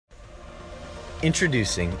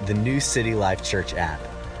Introducing the new City Life Church app.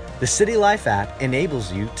 The City Life app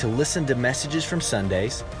enables you to listen to messages from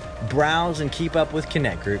Sundays, browse and keep up with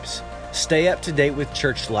connect groups, stay up to date with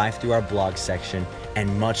church life through our blog section,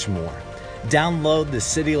 and much more. Download the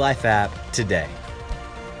City Life app today.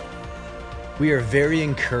 We are very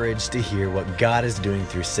encouraged to hear what God is doing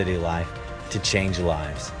through City Life to change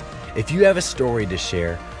lives. If you have a story to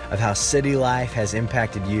share of how City Life has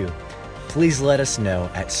impacted you, please let us know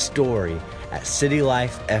at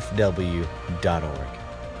story@citylifefw.org.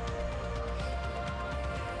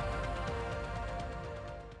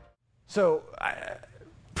 So,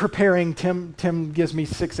 preparing, Tim gives me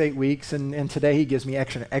 6-8 weeks, and today he gives me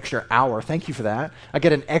extra hour. Thank you for that. I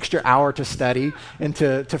get an extra hour to study and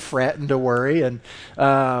to fret and to worry. And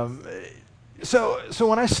so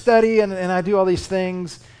when I study and I do all these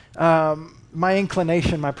things, my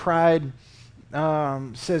inclination, my pride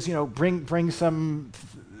says, bring some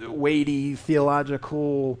weighty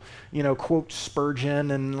theological, quote Spurgeon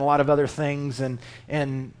and a lot of other things, and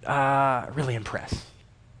really impress.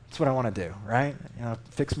 That's what I want to do, right?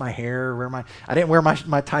 Fix my hair, I didn't wear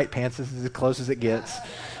my tight pants. This is as close as it gets,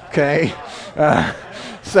 okay?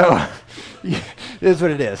 So it is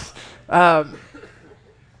what it is. So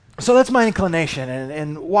that's my inclination,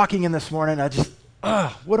 and walking in this morning, I just,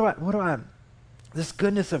 what do I, this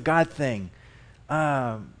goodness of God thing,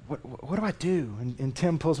 what do I do? And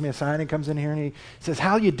Tim pulls me aside and comes in here and he says,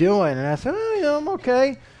 "How you doing?" And I said, "I'm okay."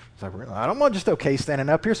 He's like, "Really? I'm just okay standing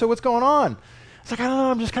up here. So what's going on?" It's like, "I don't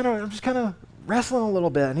know. I'm just kind of wrestling a little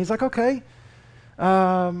bit." And he's like, "Okay." It's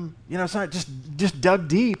not just dug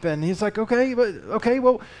deep. And he's like, "Okay,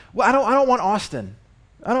 well, I don't want Austin.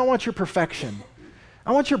 I don't want your perfection.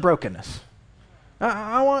 I want your brokenness.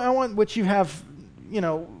 I want what you have,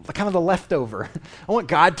 kind of the leftover. I want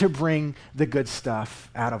God to bring the good stuff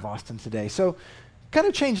out of Austin today." So kind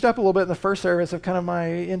of changed up a little bit in the first service of kind of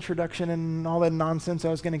my introduction and all that nonsense I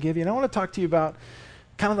was going to give you. And I want to talk to you about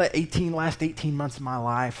kind of the last 18 months of my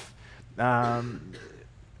life.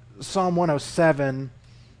 Psalm 107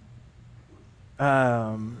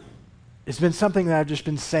 it's been something that I've just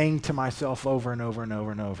been saying to myself over and over and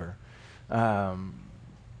over and over. A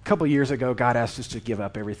couple years ago, God asked us to give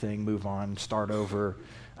up everything, move on, start over,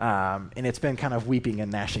 and it's been kind of weeping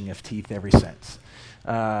and gnashing of teeth ever since.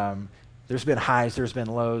 There's been highs, there's been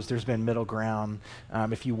lows, there's been middle ground.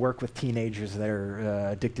 If you work with teenagers that are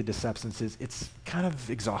addicted to substances, it's kind of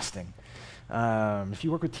exhausting. If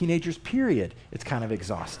you work with teenagers, period, it's kind of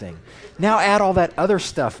exhausting. Now add all that other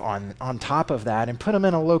stuff on top of that and put them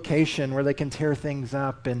in a location where they can tear things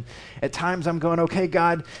up. And at times I'm going, "Okay,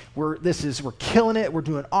 God, we're killing it. We're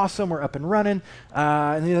doing awesome. We're up and running."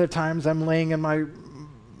 And the other times I'm laying in my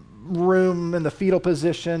room in the fetal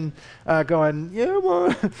position going, "Yeah,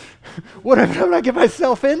 well, what did I get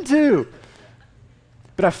myself into?"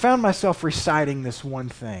 But I found myself reciting this one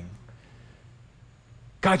thing.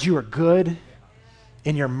 "God, you are good,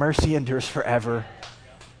 and your mercy endures forever.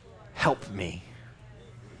 Help me."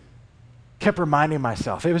 Kept reminding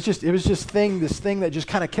myself. It was this thing that just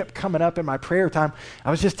kind of kept coming up in my prayer time.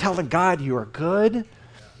 I was just telling God, "You are good,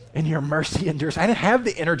 and your mercy endures." I didn't have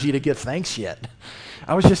the energy to give thanks yet.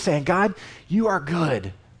 I was just saying, "God, you are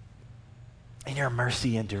good, and your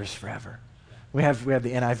mercy endures forever." We have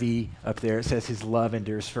the NIV up there. It says his love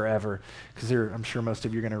endures forever, because I'm sure most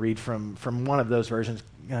of you are going to read from one of those versions.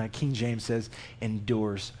 King James says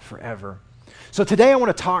endures forever. So today I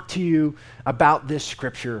want to talk to you about this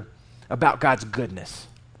scripture, about God's goodness.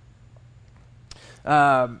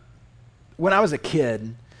 When I was a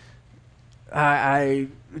kid, I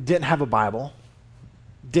didn't have a Bible,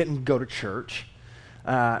 didn't go to church,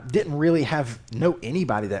 didn't really know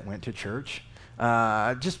anybody that went to church.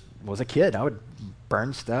 Just was a kid. I would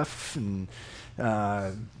burn stuff and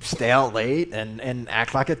stay out late and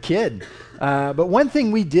act like a kid. But one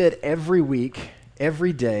thing we did every week,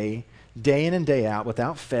 every day, day in and day out,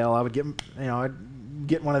 without fail, I would I'd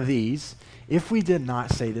get one of these. If we did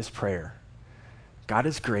not say this prayer, "God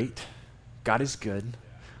is great, God is good,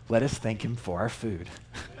 let us thank him for our food."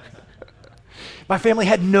 My family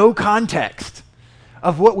had no context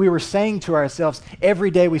of what we were saying to ourselves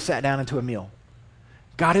every day we sat down into a meal.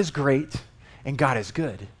 God is great and God is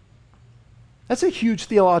good. That's a huge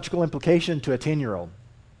theological implication to a 10-year-old,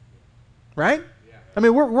 right? Yeah. I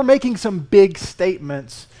mean, we're making some big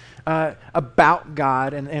statements about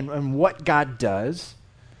God and what God does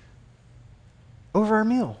over our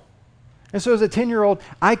meal. And so as a 10-year-old,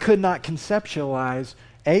 I could not conceptualize,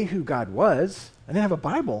 who God was. I didn't have a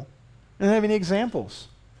Bible. I didn't have any examples.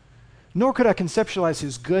 Nor could I conceptualize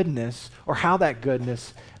his goodness or how that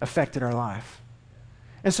goodness affected our life.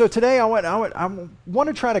 And so today I want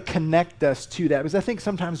to try to connect us to that, because I think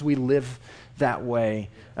sometimes we live that way.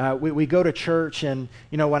 We go to church, and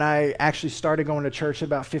when I actually started going to church at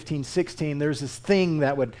about 15, 16, there's this thing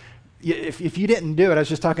that would, if you didn't do it, I was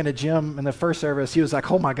just talking to Jim in the first service, he was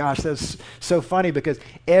like, oh my gosh, that's so funny, because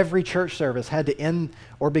every church service had to end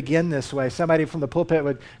or begin this way. Somebody from the pulpit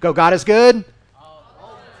would go, God is good? All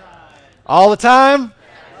the time. All the time?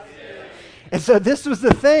 And so this was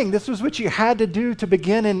the thing. This was what you had to do to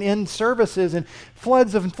begin and end services, and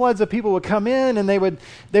floods of people would come in, and they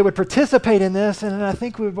would participate in this, and then I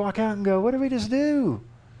think we would walk out and go, what did we just do?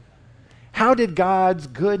 How did God's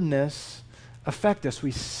goodness affect us?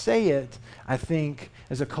 We say it, I think,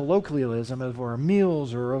 as a colloquialism over our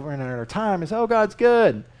meals or over in our time, is, oh, God's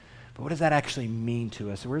good. But what does that actually mean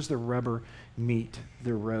to us? Where's the rubber meet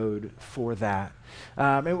the road for that?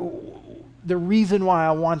 The reason why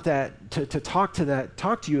I want that to talk to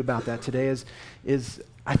you about that today is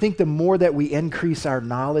I think the more that we increase our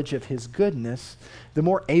knowledge of His goodness, the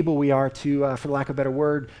more able we are to, for lack of a better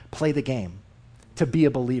word, play the game, to be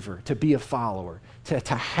a believer, to be a follower,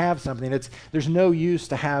 to have something. There's no use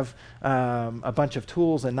to have a bunch of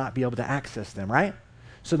tools and not be able to access them, right?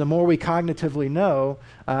 So the more we cognitively know,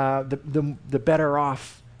 the better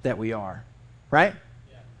off that we are, right?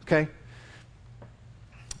 Yeah. Okay.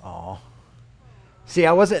 Aw. See,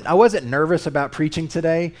 I wasn't nervous about preaching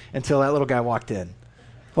today until that little guy walked in.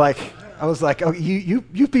 Like, I was like, oh, you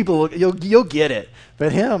people, you'll get it.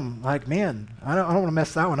 But him, like, man, I don't want to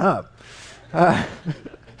mess that one up.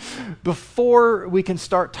 Before we can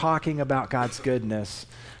start talking about God's goodness,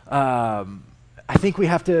 I think we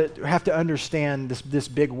have to understand this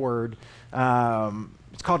big word.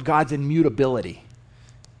 It's called God's immutability.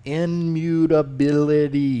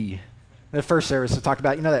 Immutability. The first service I talked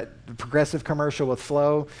about, that Progressive commercial with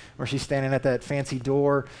Flo, where she's standing at that fancy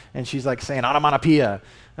door and she's like saying onomatopoeia.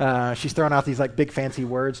 She's throwing out these like big fancy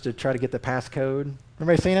words to try to get the passcode.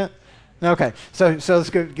 Everybody seen it? Okay, so let's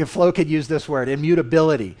go. Flo could use this word,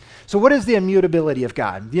 immutability. So what is the immutability of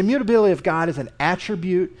God? The immutability of God is an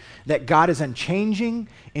attribute that God is unchanging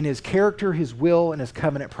in His character, His will, and His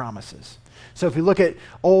covenant promises. So if you look at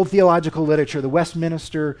old theological literature, the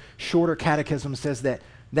Westminster Shorter Catechism says that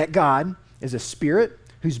God is a spirit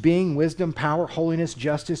whose being, wisdom, power, holiness,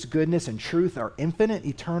 justice, goodness, and truth are infinite,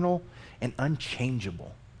 eternal, and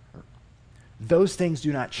unchangeable. Those things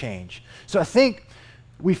do not change. So I think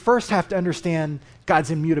we first have to understand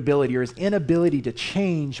God's immutability, or His inability to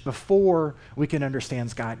change, before we can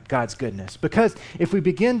understand God's goodness. Because if we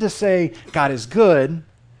begin to say God is good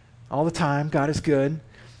all the time, God is good,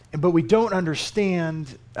 but we don't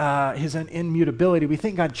understand His immutability, we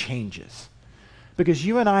think God changes. Because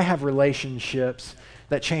you and I have relationships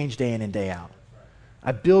that change day in and day out.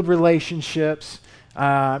 I build relationships,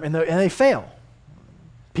 and they fail.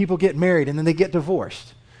 People get married, and then they get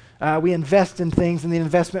divorced. We invest in things, and the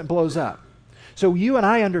investment blows up. So you and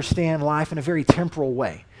I understand life in a very temporal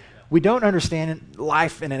way. We don't understand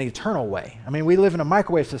life in an eternal way. I mean, we live in a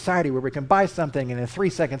microwave society where we can buy something and then 3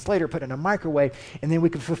 seconds later put it in a microwave, and then we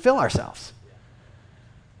can fulfill ourselves.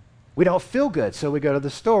 We don't feel good, so we go to the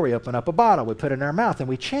store, we open up a bottle, we put it in our mouth, and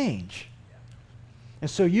we change. And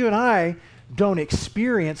so you and I don't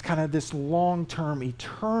experience kind of this long-term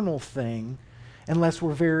eternal thing unless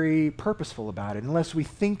we're very purposeful about it, unless we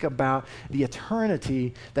think about the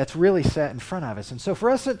eternity that's really set in front of us. And so for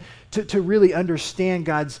us to really understand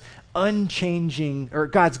God's unchanging, or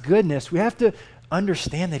God's goodness, we have to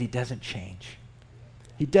understand that He doesn't change.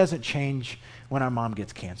 He doesn't change when our mom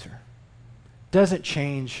gets cancer. Doesn't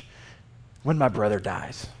change when my brother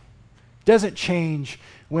dies. Doesn't change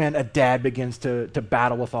when a dad begins to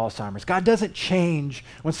battle with Alzheimer's. God doesn't change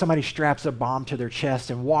when somebody straps a bomb to their chest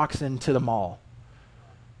and walks into the mall.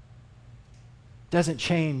 Doesn't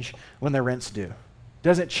change when their rent's due.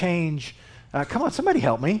 Doesn't change. Come on, somebody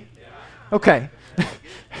help me. Yeah. Okay.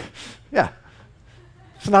 Yeah.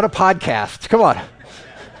 It's not a podcast. Come on.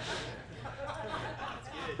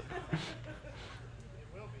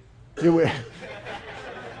 It will be.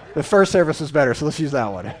 The first service was better, so let's use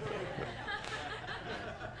that one.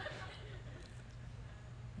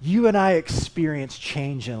 You and I experience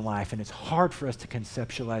change in life, and it's hard for us to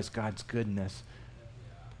conceptualize God's goodness.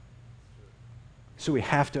 So we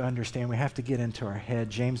have to understand, we have to get into our head.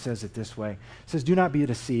 James says it this way. It says, do not be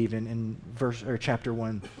deceived in chapter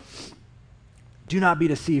 1. Do not be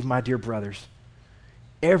deceived, my dear brothers.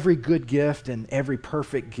 Every good gift and every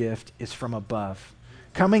perfect gift is from above,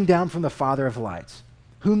 coming down from the Father of lights,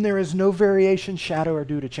 whom there is no variation, shadow, or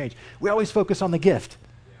due to change. We always focus on the gift.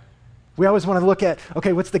 We always want to look at,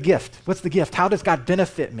 okay, what's the gift? What's the gift? How does God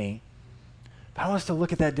benefit me? But I want us to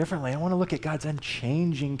look at that differently. I want to look at God's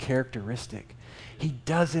unchanging characteristic. He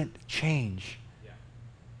doesn't change.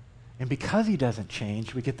 And because he doesn't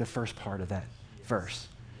change, we get the first part of that verse.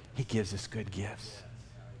 He gives us good gifts.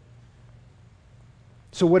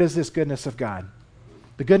 So what is this goodness of God?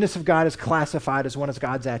 The goodness of God is classified as one of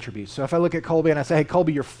God's attributes. So if I look at Colby and I say, hey,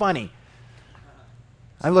 Colby, you're funny.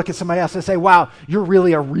 I look at somebody else and say, wow, you're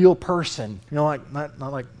really a real person. You know, like, not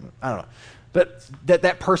like, I don't know. But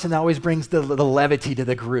that person that always brings the levity to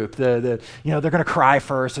the group. They're going to cry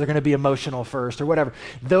first, or they're going to be emotional first, or whatever.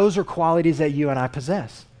 Those are qualities that you and I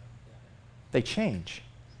possess. They change.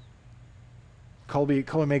 Colby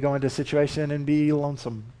may go into a situation and be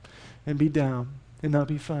lonesome, and be down, and not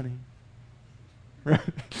be funny.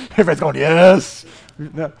 Everybody's going, yes.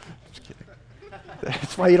 No, just kidding.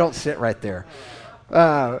 That's why you don't sit right there.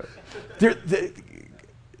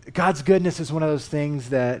 God's goodness is one of those things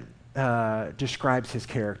that describes his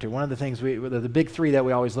character. One of the things the big three that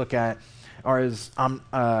we always look at is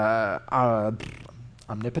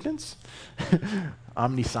omnipotence,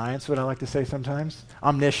 omniscience, what I like to say sometimes,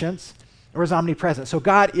 omniscience, or is omnipresent. So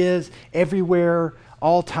God is everywhere,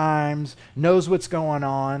 all times, knows what's going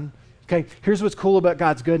on. Okay, here's what's cool about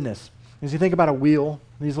God's goodness. As you think about a wheel,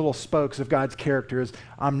 these little spokes of God's character, his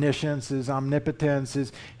omniscience, his omnipotence,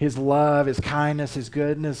 his love, his kindness, his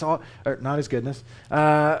goodness, all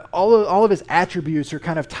of his attributes are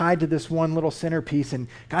kind of tied to this one little centerpiece, and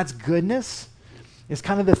God's goodness is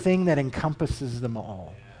kind of the thing that encompasses them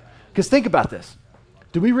all. Because think about this.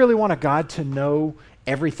 Do we really want a God to know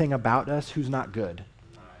everything about us who's not good?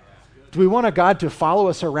 Do we want a God to follow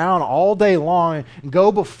us around all day long and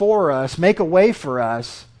go before us, make a way for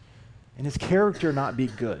us, and his character not be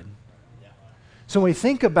good? So when we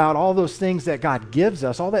think about all those things that God gives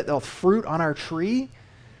us, all that the fruit on our tree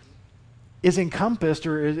is encompassed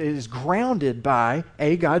or is grounded by,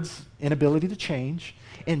 A, God's inability to change,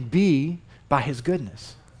 and B, by his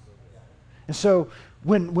goodness. And so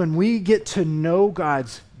when we get to know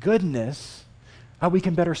God's goodness, we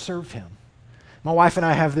can better serve him. My wife and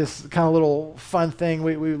I have this kind of little fun thing.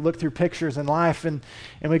 We look through pictures in life and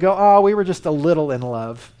we go, oh, we were just a little in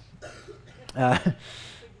love. We're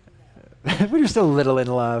just a little in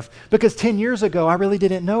love. Because 10 years ago, I really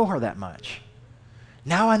didn't know her that much.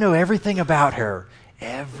 Now I know everything about her.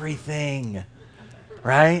 Everything.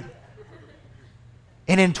 Right?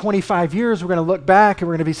 And in 25 years, we're going to look back and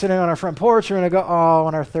we're going to be sitting on our front porch and we're going to go, oh,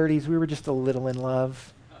 in our 30s, we were just a little in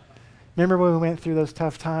love. Remember when we went through those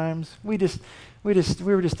tough times? We were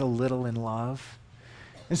just a little in love.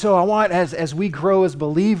 And so I want, as we grow as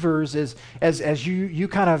believers, as you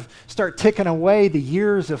kind of start ticking away the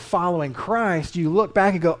years of following Christ, you look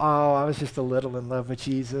back and go, oh, I was just a little in love with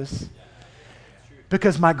Jesus.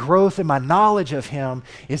 Because my growth and my knowledge of him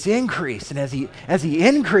is increased. And as he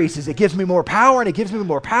increases, it gives me more power, and it gives me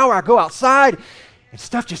more power. I go outside, and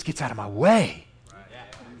stuff just gets out of my way.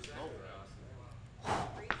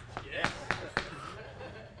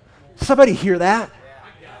 Somebody hear that?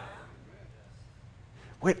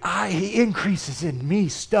 When he increases in me,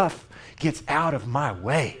 stuff gets out of my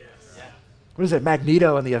way. What is it,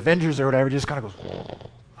 Magneto and the Avengers or whatever, just kind of goes.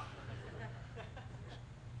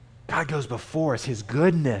 God goes before us, his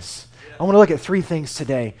goodness. I want to look at three things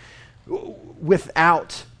today.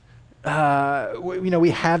 Without, we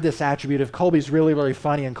have this attribute of Colby's really, really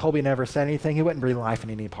funny, and Colby never said anything. He wouldn't breathe life in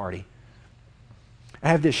any party. I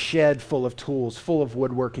have this shed full of tools, full of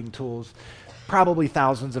woodworking tools, probably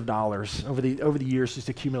thousands of dollars over the years just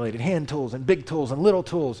accumulated. Hand tools and big tools and little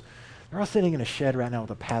tools. They're all sitting in a shed right now with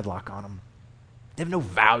a padlock on them. They have no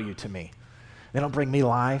value to me. They don't bring me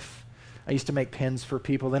life. I used to make pens for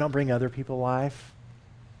people. They don't bring other people life.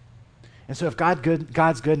 And so if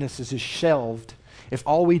God's goodness is just shelved, if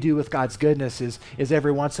all we do with God's goodness is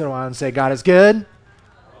every once in a while and say, God is good,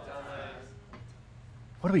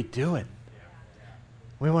 what are we doing?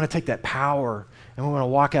 We want to take that power and we want to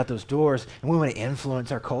walk out those doors and we want to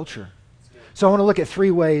influence our culture. So I want to look at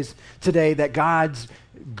three ways today that God's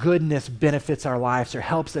goodness benefits our lives or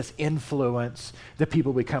helps us influence the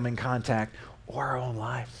people we come in contact or our own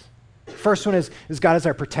lives. First one is God is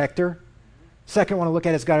our protector. Second one I want to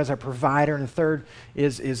look at is God is our provider. And the third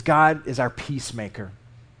is God is our peacemaker.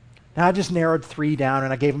 Now I just narrowed three down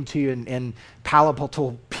and I gave them to you in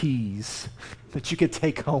palatable P's that you could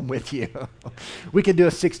take home with you. We could do a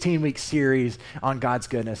 16-week series on God's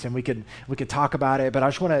goodness and we could talk about it, but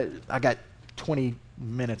I got 20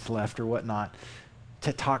 minutes left or whatnot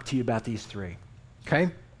to talk to you about these three. Okay?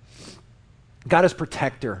 God is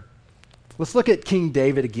protector. Let's look at King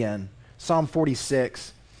David again. Psalm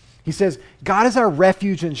 46. He says, God is our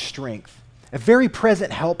refuge and strength, a very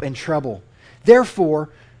present help in trouble.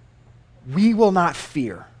 Therefore, We will not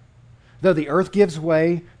fear. Though the earth gives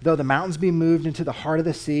way, though the mountains be moved into the heart of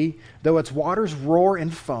the sea, though its waters roar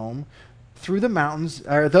and foam, through the mountains,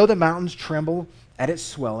 or though the mountains tremble at its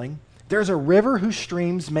swelling, there's a river whose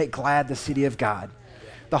streams make glad the city of God,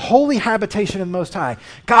 the holy habitation of the Most High.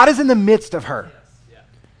 God is in the midst of her.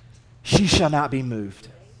 She shall not be moved.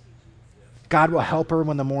 God will help her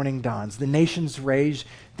when the morning dawns. The nations rage,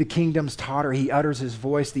 the kingdoms totter. He utters his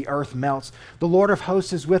voice, the earth melts. The Lord of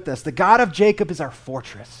hosts is with us. The God of Jacob is our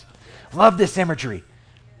fortress. Love this imagery.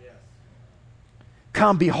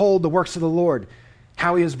 Come, behold the works of the Lord,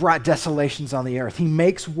 how he has brought desolations on the earth. He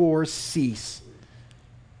makes wars cease.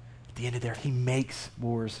 At the end of there, he makes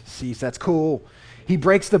wars cease. That's cool. He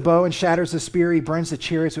breaks the bow and shatters the spear. He burns the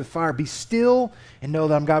chariots with fire. Be still and know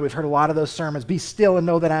that I'm God. We've heard a lot of those sermons. Be still and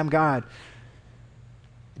know that I'm God.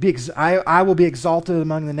 I will be exalted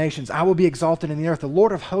among the nations. I will be exalted in the earth. The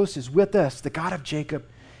Lord of hosts is with us. The God of Jacob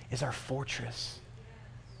is our fortress.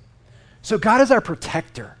 So God is our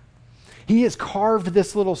protector. He has carved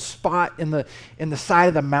this little spot in the side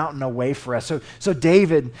of the mountain away for us. So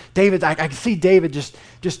David, I can see David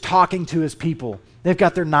just talking to his people. They've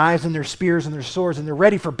got their knives and their spears and their swords and they're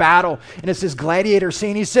ready for battle. And it's this gladiator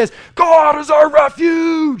scene. He says, God is our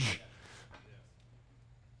refuge.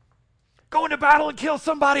 Go into battle and kill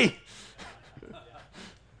somebody.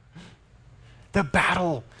 The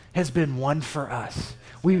battle has been won for us.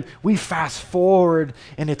 We fast forward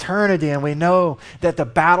in eternity and we know that the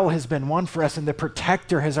battle has been won for us and the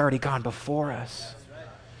protector has already gone before us.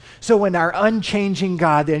 So when our unchanging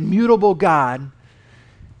God, the immutable God,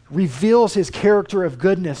 reveals his character of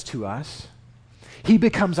goodness to us, he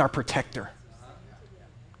becomes our protector.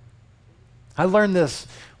 I learned this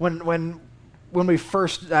when we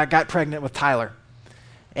first got pregnant with Tyler.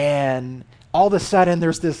 And all of a sudden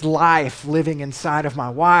there's this life living inside of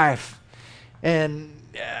my wife. And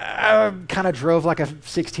I kind of drove like a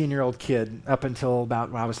 16-year-old kid up until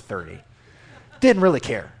about when I was 30. Didn't really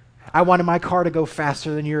care. I wanted my car to go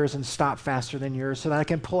faster than yours and stop faster than yours so that I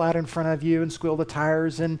can pull out in front of you and squeal the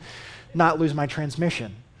tires and not lose my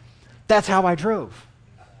transmission. That's how I drove.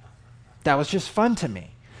 That was just fun to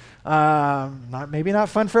me. Maybe not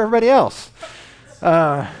fun for everybody else.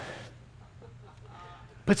 But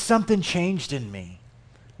something changed in me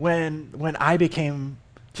when I became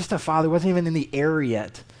just a father, wasn't even in the air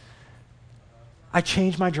yet. I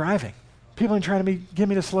changed my driving. People have been trying to get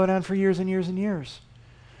me to slow down for years and years and years.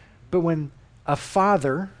 But when a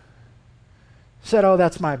father said, oh,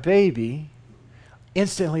 that's my baby,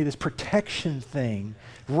 instantly this protection thing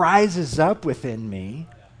rises up within me.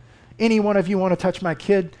 Any one of you want to touch my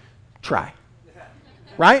kid? Try.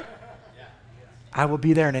 Right? I will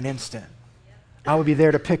be there in an instant. I will be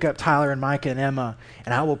there to pick up Tyler and Micah and Emma,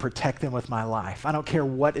 and I will protect them with my life. I don't care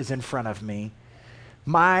what is in front of me.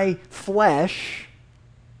 My flesh,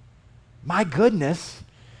 my goodness,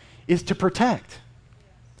 is to protect.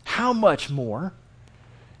 How much more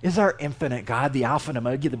is our infinite God, the Alpha and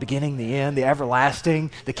Omega, the beginning, the end, the everlasting,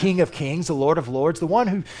 the King of Kings, the Lord of Lords, the one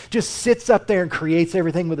who just sits up there and creates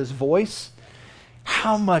everything with his voice?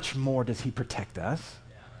 How much more does he protect us?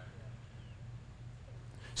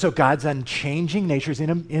 So God's unchanging nature, his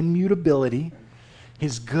immutability,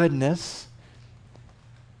 his goodness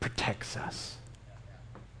protects us.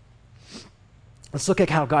 Let's look at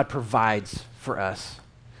how God provides for us.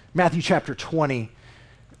 Matthew chapter 20,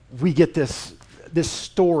 we get this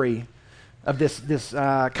story of this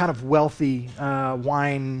kind of wealthy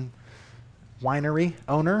winery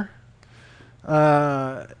owner.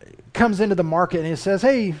 Comes into the market and he says,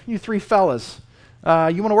 hey, you three fellas,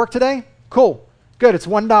 you want to work today? Cool. Good, it's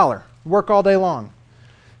 $1. Work all day long.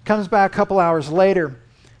 Comes back a couple hours later. And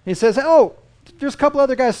he says, oh, there's a couple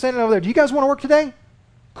other guys standing over there. Do you guys want to work today?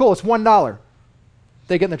 Cool, it's $1.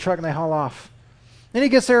 They get in the truck and they haul off. Then he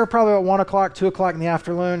gets there probably about 1 o'clock, 2 o'clock in the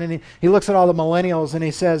afternoon, and he looks at all the millennials and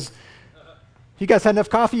he says, you guys had enough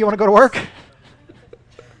coffee? You want to go to work?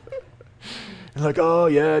 And like, oh,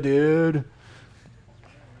 yeah, dude.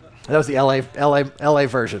 That was the LA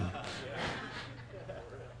version.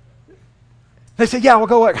 They say, yeah, we'll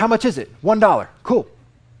go work. How much is it? $1. Cool.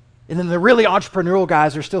 And then the really entrepreneurial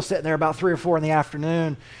guys are still sitting there about 3 or 4 in the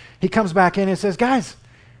afternoon. He comes back in and says, guys,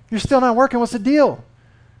 you're still not working. What's the deal?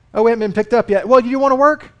 Oh, we haven't been picked up yet. Well, do you want to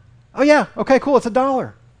work? Oh, yeah. Okay, cool. It's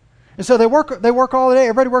 $1. And so they work all day.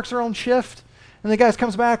 Everybody works their own shift. And the guy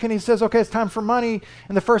comes back and he says, okay, it's time for money.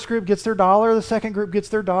 And the first group gets their $1. The second group gets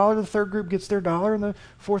their $1. The third group gets their $1. And the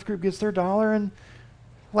fourth group gets their $1. And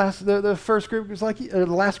the first group is like, the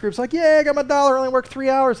last group's like, yeah, I got my $1. I only worked 3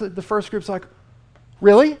 hours. The first group's like,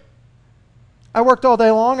 really? I worked all day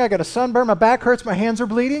long. I got a sunburn. My back hurts. My hands are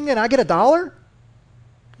bleeding. And I get $1?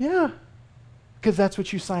 Yeah. because that's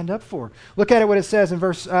what you signed up for. Look at it, what it says in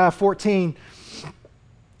verse 14.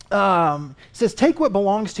 It says, take what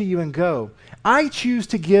belongs to you and go. I choose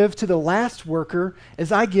to give to the last worker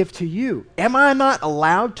as I give to you. Am I not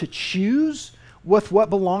allowed to choose with what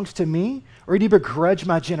belongs to me? Or do you begrudge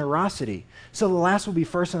my generosity? So the last will be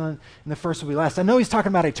first and the first will be last. I know he's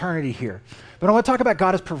talking about eternity here, but I want to talk about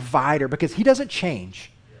God as provider because he doesn't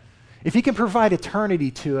change. If he can provide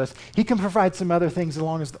eternity to us, he can provide some other things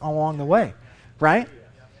along the way, right?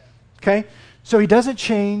 Okay? So he doesn't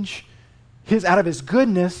change. Out of his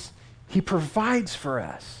goodness, he provides for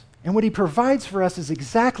us. And what he provides for us is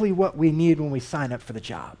exactly what we need when we sign up for the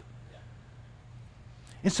job.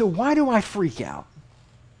 And so why do I freak out?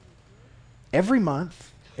 Every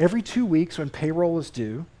month, every 2 weeks when payroll is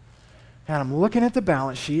due, and I'm looking at the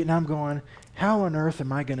balance sheet and I'm going, how on earth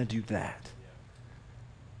am I going to do that?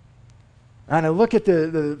 And I look at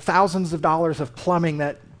the thousands of dollars of plumbing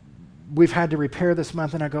that we've had to repair this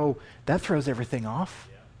month and I go, that throws everything off.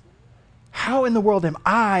 How in the world am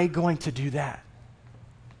I going to do that?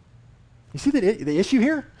 You see the issue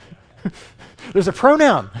here? There's a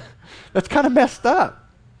pronoun. That's kind of messed up.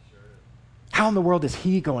 How in the world is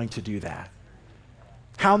he going to do that?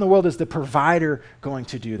 How in the world is the provider going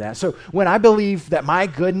to do that? So when I believe that my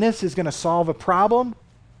goodness is going to solve a problem,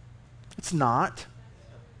 it's not.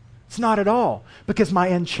 It's not at all. Because my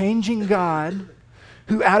unchanging God,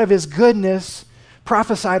 who out of his goodness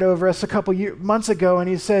prophesied over us a couple months ago, and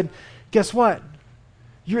he said, guess what?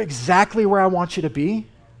 You're exactly where I want you to be.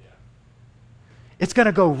 It's going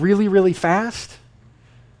to go really, really fast.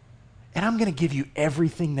 And I'm going to give you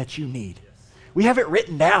everything that you need. We have it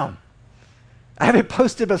written down. I have it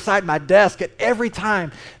posted beside my desk, and every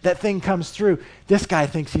time that thing comes through, this guy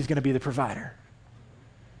thinks he's going to be the provider.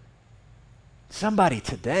 Somebody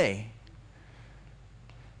today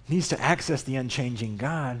needs to access the unchanging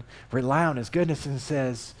God, rely on his goodness, and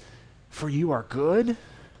says, for you are good,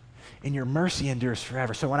 and your mercy endures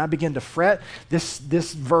forever. So when I begin to fret, this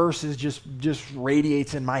verse is just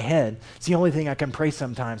radiates in my head. It's the only thing I can pray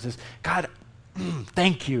sometimes is, God,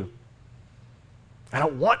 thank you. I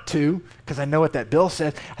don't want to because I know what that bill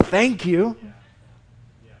says. Thank you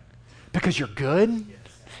because you're good,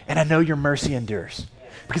 and I know your mercy endures.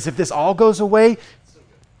 Because if this all goes away,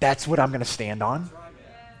 that's what I'm going to stand on.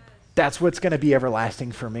 That's what's going to be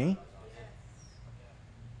everlasting for me.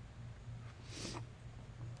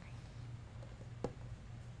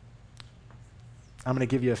 I'm going to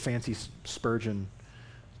give you a fancy Spurgeon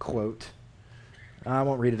quote. I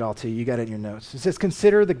won't read it all to you. You got it in your notes. It says,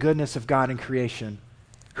 consider the goodness of God in creation.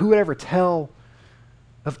 Who would ever tell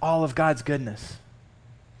of all of God's goodness?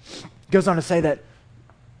 It goes on to say that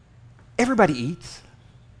everybody eats.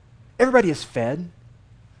 Everybody is fed.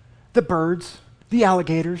 The birds, the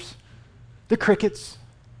alligators, the crickets,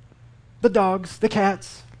 the dogs, the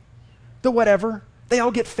cats, the whatever, they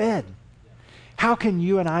all get fed. How can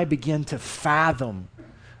you and I begin to fathom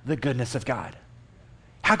the goodness of God?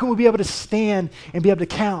 How can we be able to stand and be able to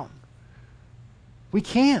count? We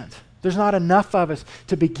can't. There's not enough of us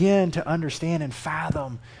to begin to understand and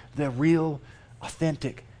fathom the real,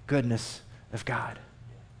 authentic goodness of God.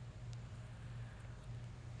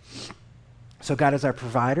 So God is our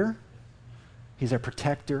provider. He's our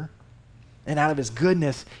protector. And out of his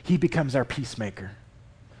goodness, he becomes our peacemaker.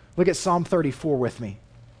 Look at Psalm 34 with me.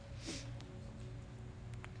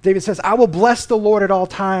 David says, I will bless the Lord at all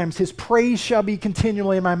times. His praise shall be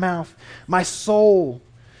continually in my mouth. My soul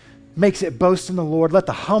makes it boast in the Lord. Let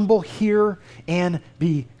the humble hear and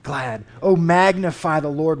be glad. Oh, magnify the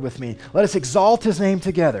Lord with me. Let us exalt his name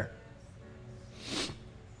together.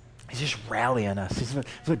 He's just rallying us.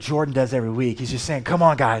 That's what Jordan does every week. He's just saying, come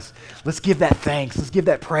on, guys. Let's give that thanks. Let's give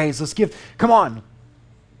that praise. Come on.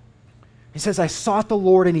 He says, I sought the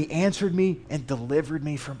Lord and he answered me and delivered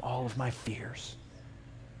me from all of my fears.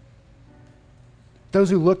 Those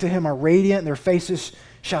who look to him are radiant, and their faces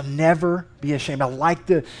shall never be ashamed. I like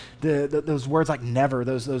those words like never,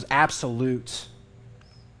 those absolutes.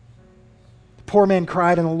 The poor man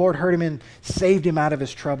cried, and the Lord heard him and saved him out of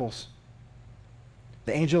his troubles.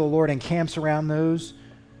 The angel of the Lord encamps around those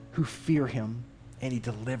who fear him, and he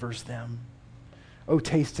delivers them. Oh,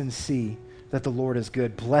 taste and see that the Lord is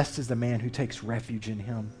good. Blessed is the man who takes refuge in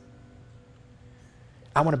him.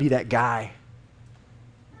 I want to be that guy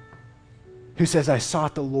who says, I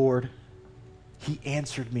sought the Lord, he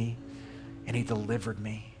answered me, and he delivered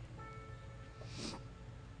me.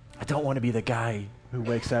 I don't want to be the guy who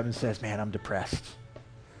wakes up and says, man, I'm depressed.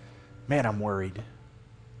 Man, I'm worried.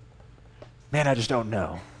 Man, I just don't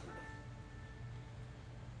know.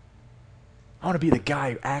 I want to be the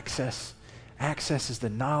guy who Access is the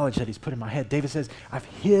knowledge that he's put in my head. David says, I've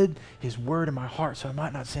hid his word in my heart so I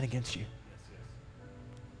might not sin against you.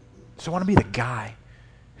 So I want to be the guy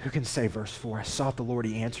who can say, verse 4, I sought the Lord,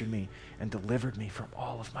 he answered me and delivered me from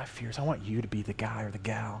all of my fears. I want you to be the guy or the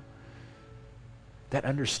gal that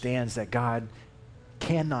understands that God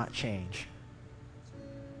cannot change.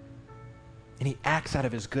 And he acts out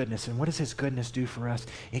of his goodness. And what does his goodness do for us?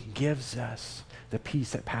 It gives us the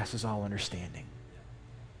peace that passes all understanding.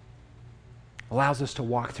 Allows us to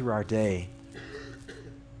walk through our day.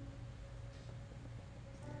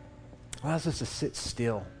 Allows us to sit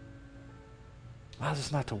still. Allows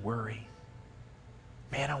us not to worry.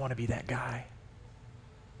 Man, I want to be that guy.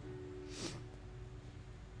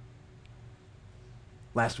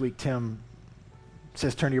 Last week, Tim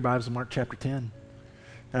says, turn to your Bibles to Mark chapter 10.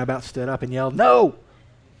 And I about stood up and yelled, no,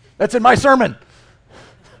 that's in my sermon.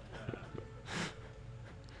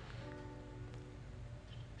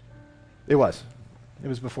 It was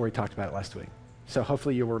before he talked about it last week. So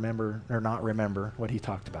hopefully you'll remember or not remember what he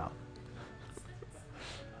talked about.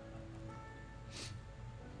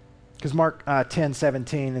 Because Mark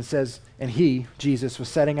 10:17, it says, and he, Jesus, was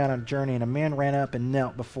setting out on a journey, and a man ran up and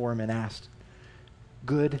knelt before him and asked,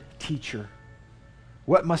 good teacher,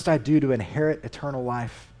 what must I do to inherit eternal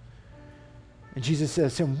life? And Jesus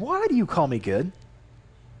says to him, why do you call me good?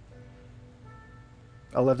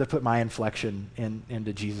 I love to put my inflection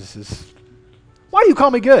into Jesus's. Why do you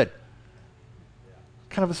call me good?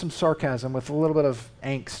 Kind of some sarcasm with a little bit of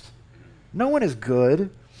angst. No one is good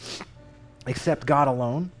except God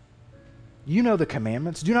alone. You know the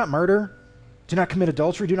commandments. Do not murder. Do not commit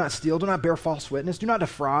adultery. Do not steal. Do not bear false witness. Do not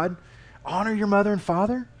defraud. Honor your mother and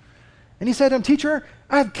father. And he said to him, teacher,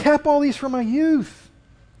 I have kept all these from my youth.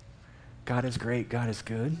 God is great. God is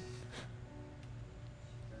good.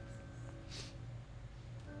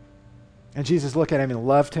 And Jesus looked at him and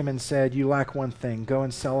loved him and said, you lack one thing. Go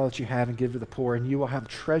and sell all that you have and give to the poor, and you will have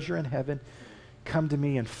treasure in heaven. Come to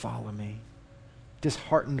me and follow me.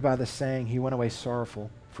 Disheartened by the saying, he went away sorrowful,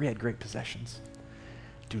 for he had great possessions.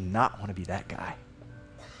 Do not want to be that guy.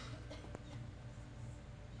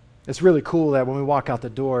 It's really cool that when we walk out the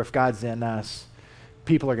door, if God's in us,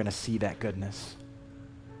 people are going to see that goodness.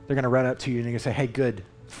 They're going to run up to you and they're going to say, hey, good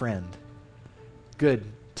friend, good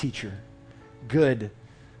teacher, good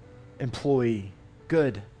employee,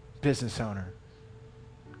 good business owner.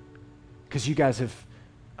 Because you guys have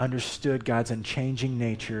understood God's unchanging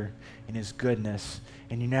nature and his goodness,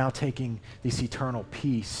 and you're now taking this eternal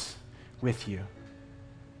peace with you.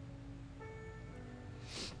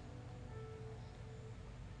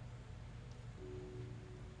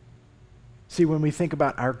 See, when we think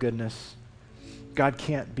about our goodness, God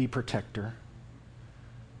can't be protector.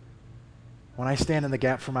 When I stand in the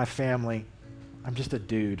gap for my family, I'm just a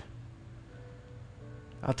dude.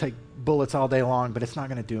 I'll take bullets all day long, but it's not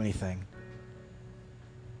going to do anything.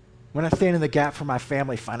 When I stand in the gap for my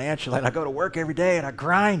family financially, and I go to work every day and I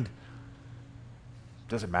grind,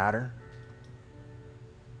 doesn't matter.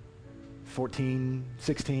 14,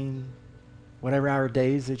 16, whatever hour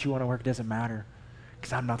days that you want to work, doesn't matter,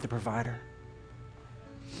 because I'm not the provider.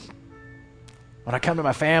 When I come to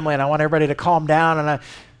my family and I want everybody to calm down and I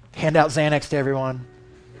hand out Xanax to everyone.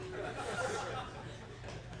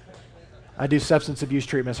 I do substance abuse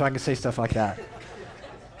treatment, so I can say stuff like that.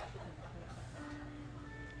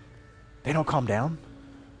 They don't calm down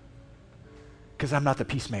because I'm not the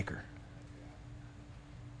peacemaker.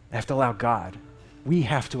 I have to allow God. We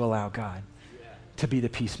have to allow God to be the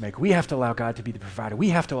peacemaker. We have to allow God to be the provider. We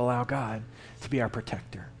have to allow God to be our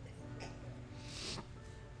protector.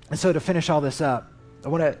 And so to finish all this up, I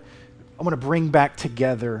want to bring back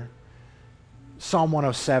together Psalm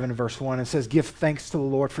 107, verse 1. It says, give thanks to the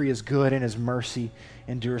Lord, for he is good and his mercy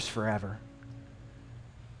endures forever.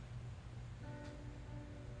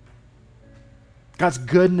 God's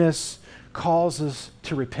goodness calls us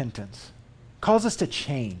to repentance, calls us to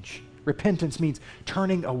change. Repentance means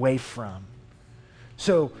turning away from.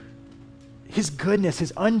 So his goodness,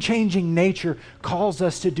 his unchanging nature calls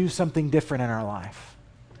us to do something different in our life.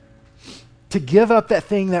 To give up that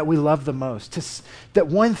thing that we love the most, that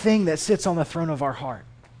one thing that sits on the throne of our heart.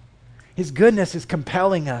 His goodness is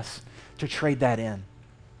compelling us to trade that in.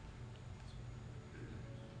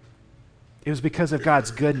 It was because of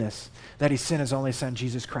God's goodness that he sent his only son,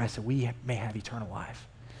 Jesus Christ, that we may have eternal life.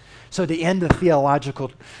 So to end the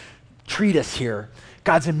theological treatise here,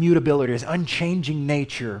 God's immutability, his unchanging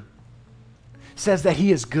nature, says that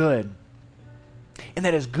he is good and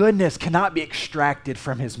that his goodness cannot be extracted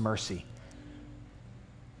from his mercy.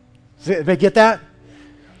 Did they get that?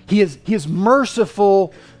 He is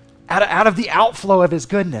merciful out of the outflow of his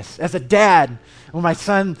goodness. As a dad, when my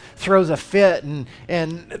son throws a fit and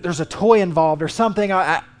there's a toy involved or something,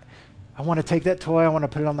 I want to take that toy, I want to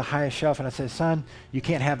put it on the highest shelf, and I say, son, you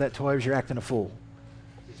can't have that toy because you're acting a fool.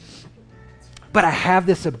 But I have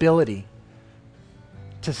this ability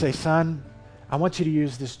to say, son, I want you to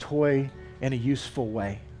use this toy in a useful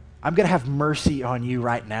way. I'm going to have mercy on you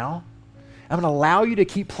right now. I'm going to allow you to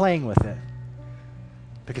keep playing with it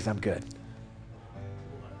because I'm good.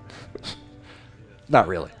 Not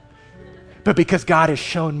really. But because God has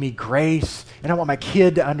shown me grace, and I want my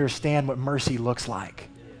kid to understand what mercy looks like.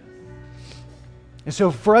 And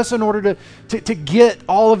so for us, in order to get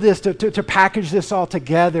all of this, to package this all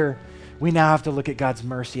together, we now have to look at God's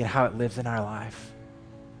mercy and how it lives in our life.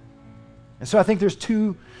 And so I think there's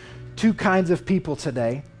two kinds of people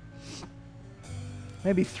today.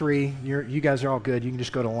 Maybe three. You guys are all good. You can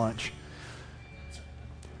just go to lunch.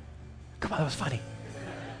 Come on, that was funny.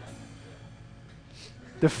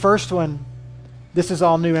 The first one, this is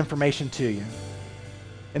all new information to you.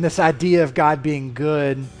 And this idea of God being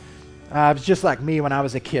good, it's just like me when I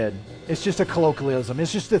was a kid. It's just a colloquialism.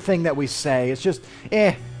 It's just a thing that we say. It's just,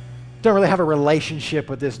 don't really have a relationship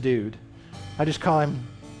with this dude. I just call him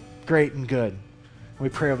great and good. And we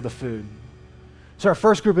pray over the food. So our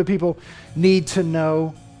first group of people need to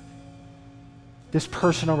know this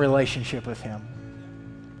personal relationship with him,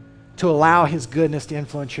 to allow his goodness to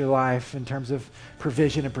influence your life in terms of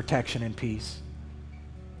provision and protection and peace.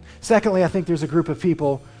 Secondly, I think there's a group of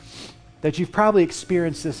people that you've probably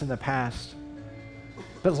experienced this in the past,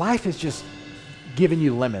 but life has just given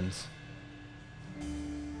you lemons.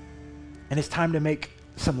 And it's time to make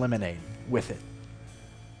some lemonade with it.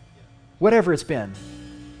 Whatever it's been.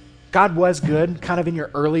 God was good kind of in your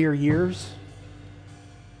earlier years.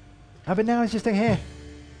 But now he's just thinking, hey,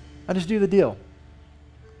 I'll just do the deal.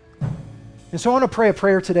 And so I want to pray a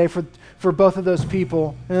prayer today for both of those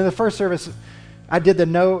people. And in the first service, I did the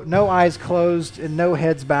no eyes closed and no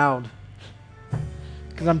heads bowed.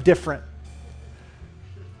 Because I'm different.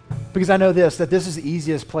 Because I know that this is the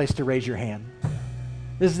easiest place to raise your hand.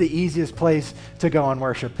 This is the easiest place to go and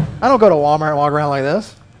worship. I don't go to Walmart and walk around like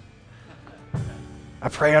this. I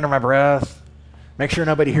pray under my breath. Make sure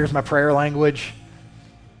nobody hears my prayer language.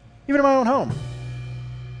 Even in my own home.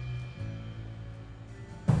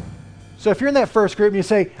 So if you're in that first group and you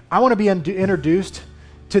say, I want to be introduced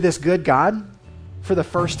to this good God for the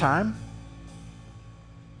first time,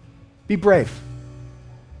 be brave.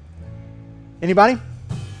 Anybody?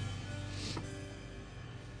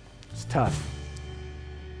 It's tough.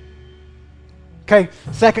 Okay,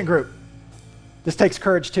 second group. This takes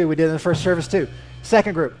courage too. We did it in the first service too.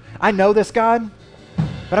 Second group. I know this God,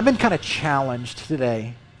 but I've been kind of challenged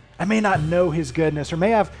today. I may not know his goodness, or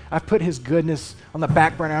I've put his goodness on the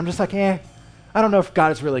back burner. I'm just like, I don't know if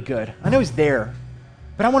God is really good. I know he's there,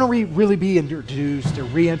 but I want to really be introduced or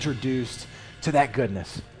reintroduced to that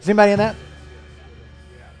goodness. Is anybody in that?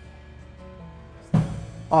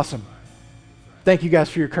 Awesome. Thank you guys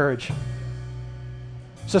for your courage.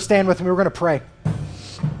 So stand with me. We're going to pray.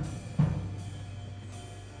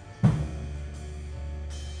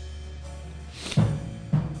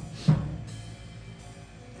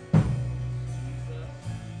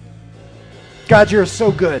 God, you're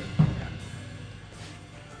so good.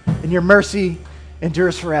 And your mercy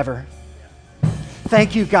endures forever.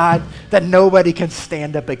 Thank you, God, that nobody can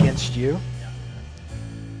stand up against you.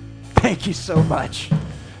 Thank you so much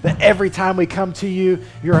that every time we come to you,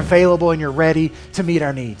 you're available and you're ready to meet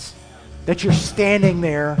our needs. That you're standing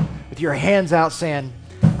there with your hands out saying,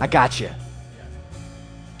 I got you.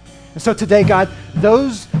 And so today, God,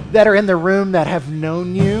 those that are in the room that have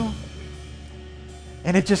known you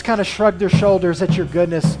and have just kind of shrugged their shoulders at your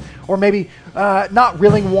goodness, or maybe not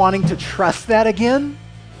really wanting to trust that again,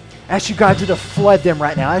 I ask you, God, to flood them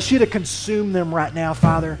right now. I ask you to consume them right now,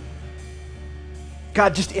 Father.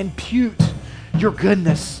 God, just impute your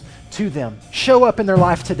goodness to them. Show up in their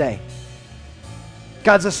life today.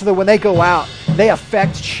 God, so that when they go out, they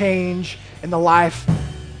affect change in the life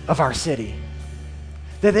of our city.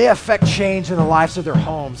 That they affect change in the lives of their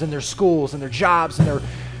homes and their schools and their jobs and their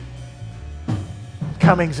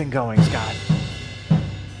comings and goings, God.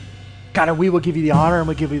 God, and we will give you the honor and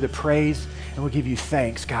we'll give you the praise and we'll give you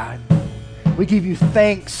thanks, God. We give you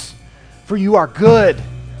thanks for you are good.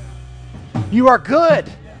 You are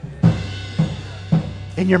good.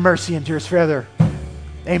 And your mercy endures forever.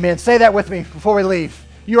 Amen. Say that with me before we leave.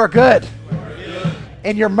 You are good.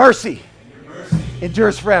 And your mercy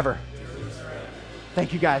endures forever.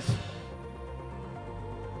 Thank you, guys.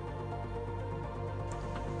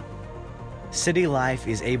 City Life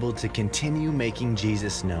is able to continue making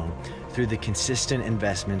Jesus known through the consistent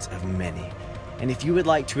investments of many. And if you would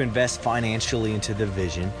like to invest financially into the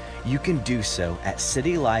vision, you can do so at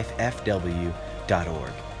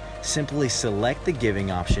citylifefw.org. Simply select the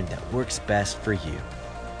giving option that works best for you.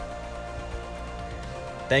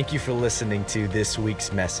 Thank you for listening to this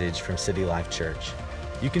week's message from City Life Church.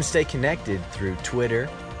 You can stay connected through Twitter,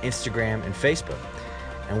 Instagram, and Facebook.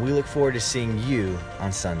 And we look forward to seeing you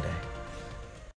on Sunday.